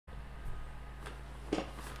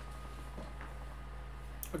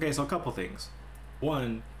Okay, so a couple things.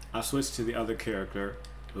 One, I switched to the other character,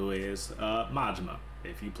 who is Majima.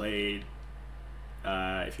 If you played,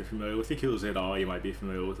 if you're familiar with Yakuza at all, you might be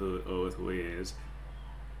familiar with who he is.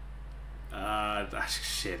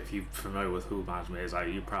 Shit, if you're familiar with who Majima is,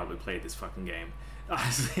 you probably played this fucking game.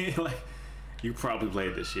 Honestly, like, you probably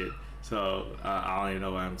played this shit. So, I don't even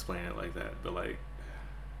know why I'm explaining it like that, but like,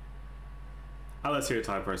 unless you're a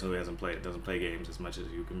type of person who doesn't play games as much as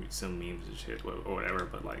you can send memes and shit or whatever,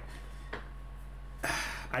 but like,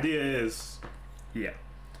 idea is, yeah.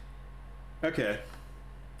 Okay.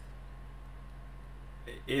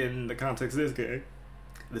 In the context of this game,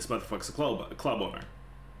 this motherfucker's a club owner.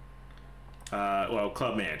 Well,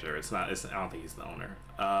 club manager. I don't think he's the owner.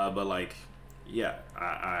 But like, yeah,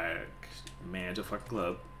 I manage a fucking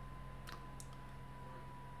club.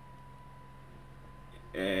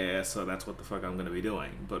 And so that's what the fuck I'm gonna be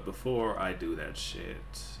doing. But before I do that shit,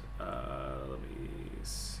 let me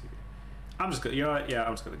see. I'm just gonna, you know what? Yeah,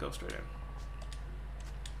 I'm just gonna go straight in.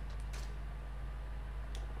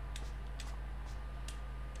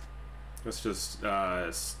 Let's just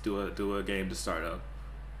do a game to start up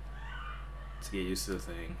to get used to the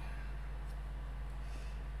thing.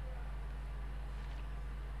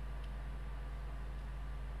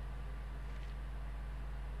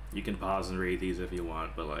 You can pause and read these if you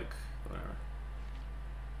want, but like, whatever.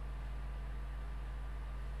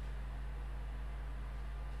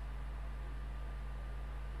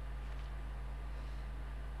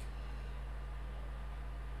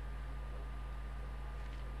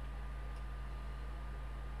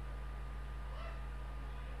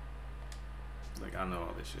 Like, I know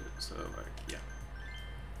all this shit, so like, yeah.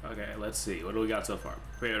 Okay, let's see. What do we got so far?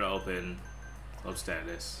 Prepare to open. Club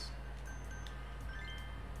status.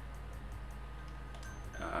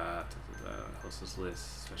 Hostess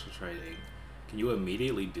list, special trading. Can you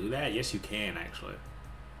immediately do that? Yes, you can actually.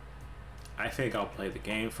 I think I'll play the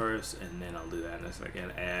game first, and then I'll do that in a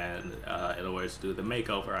second. And in order to do the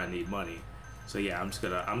makeover, I need money. So yeah, I'm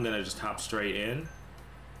gonna just hop straight in,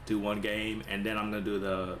 do one game, and then I'm gonna do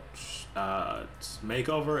the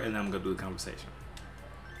makeover, and then I'm gonna do the conversation.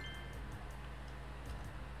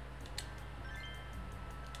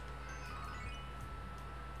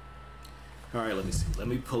 All right, let me see. Let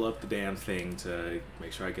me pull up the damn thing to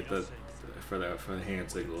make sure I get for the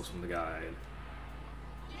hand signals from the guide.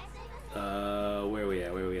 Where we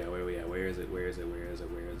at? Where is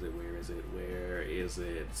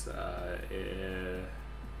it?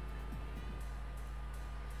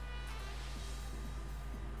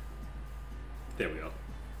 There we go.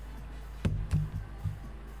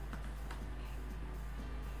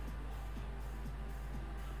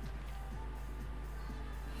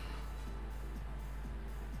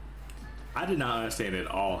 I did not understand at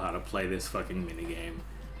all how to play this fucking minigame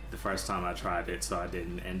the first time I tried it, so I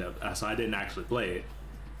didn't actually play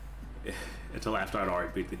it until after I'd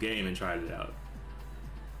already beat the game and tried it out.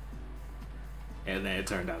 And then it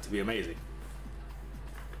turned out to be amazing.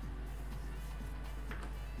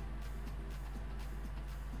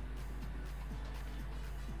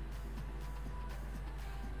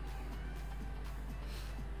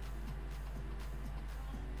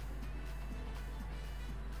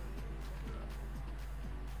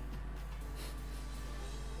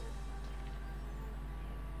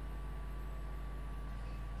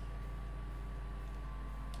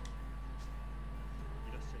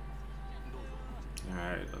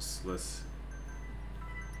 Alright, let's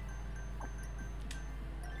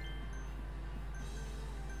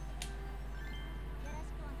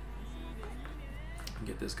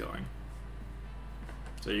get this going.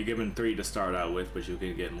 So you're given 3 to start out with, but you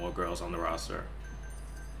can get more girls on the roster.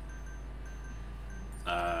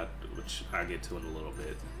 Which I'll get to in a little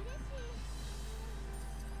bit.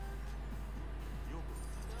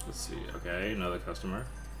 Let's see, okay, another customer.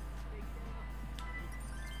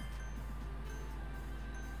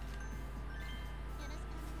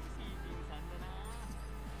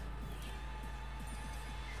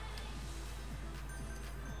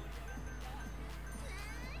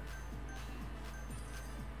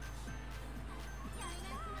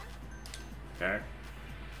 Okay.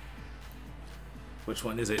 Which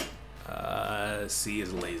one is it? C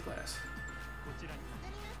is Lay's glass.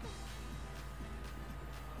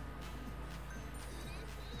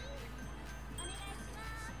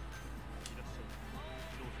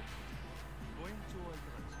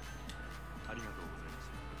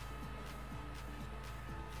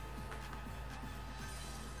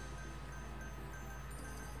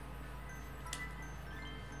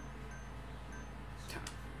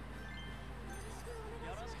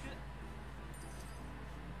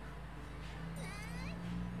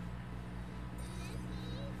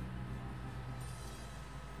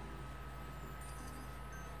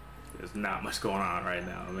 There's not much going on right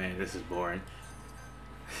now, man. This is boring.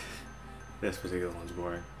 This particular one's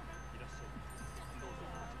boring.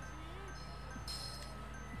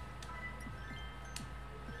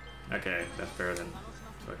 Okay, that's better than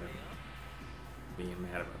fucking being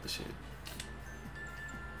mad about the shit.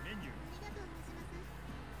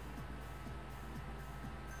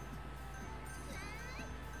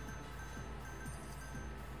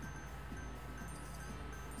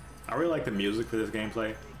 I really like the music for this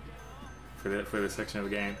gameplay, for this section of the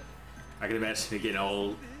game. I can imagine it getting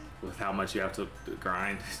old with how much you have to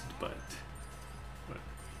grind, but.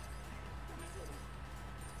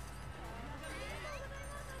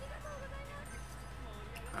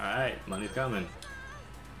 All right, money's coming.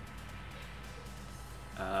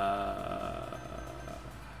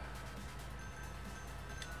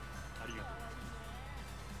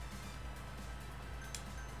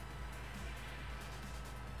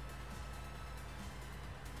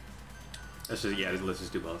 Let's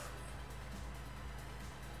just do both.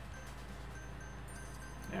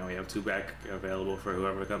 And we have 2 back available for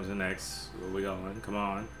whoever comes in next. Where we going? Come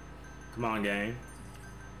on. Come on, game.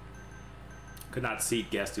 Could not seat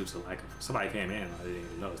guests due to like somebody came in. I didn't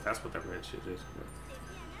even notice. That's what that red shit is.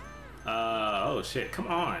 Oh shit! Come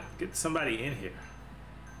on, get somebody in here.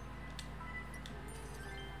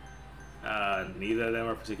 Neither of them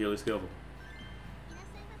are particularly skillful.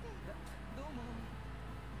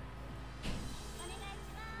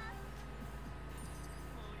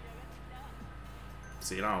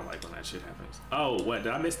 See, I don't like when that shit happens. Oh, what?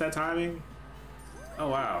 Did I miss that timing? Oh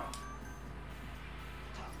wow.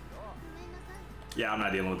 Yeah, I'm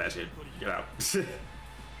not dealing with that shit. Get out. Get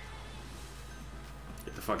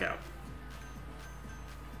the fuck out.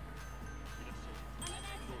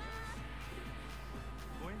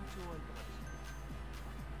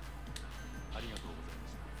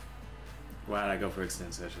 Why did I go for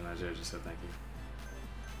extend session? I should have just said thank you.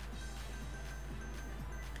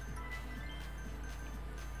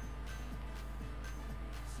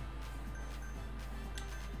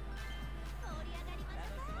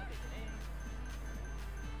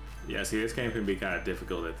 Yeah, see, this game can be kind of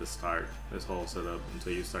difficult at the start, this whole setup,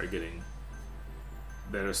 until you start getting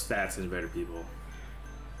better stats and better people.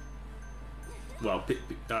 Well,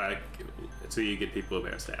 until you get people with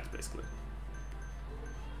better stats, basically.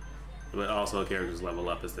 But also characters level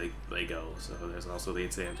up as they go, so there's also the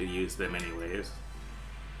incentive to use them anyways.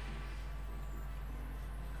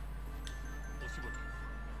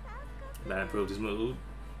 That improved his mood.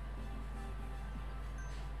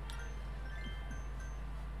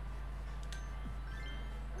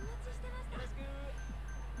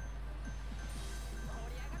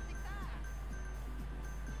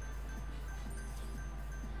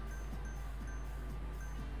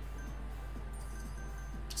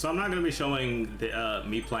 So I'm not going to be showing the,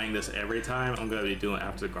 me playing this every time. I'm going to be doing, I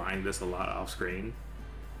have to grind this a lot off screen.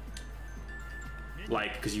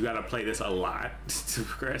 Like, because you got to play this a lot to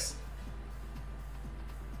progress.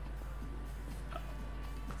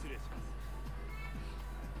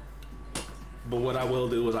 But what I will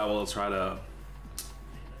do is I will try to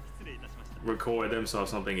record them so if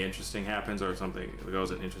something interesting happens or something goes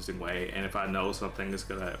an interesting way, and if I know something is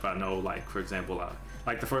gonna, if I know, like for example,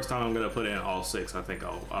 like the first time I'm gonna put in all 6, I think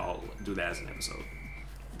I'll do that as an episode.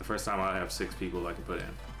 The first time I have 6 people I can put in.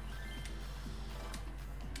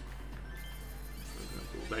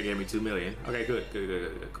 That gave me 2 million. Okay, good,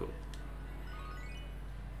 cool.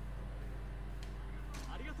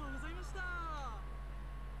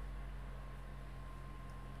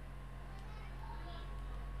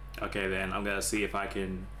 Okay, then I'm gonna see if I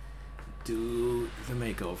can do the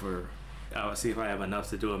makeover. I'll see if I have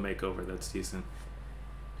enough to do a makeover that's decent.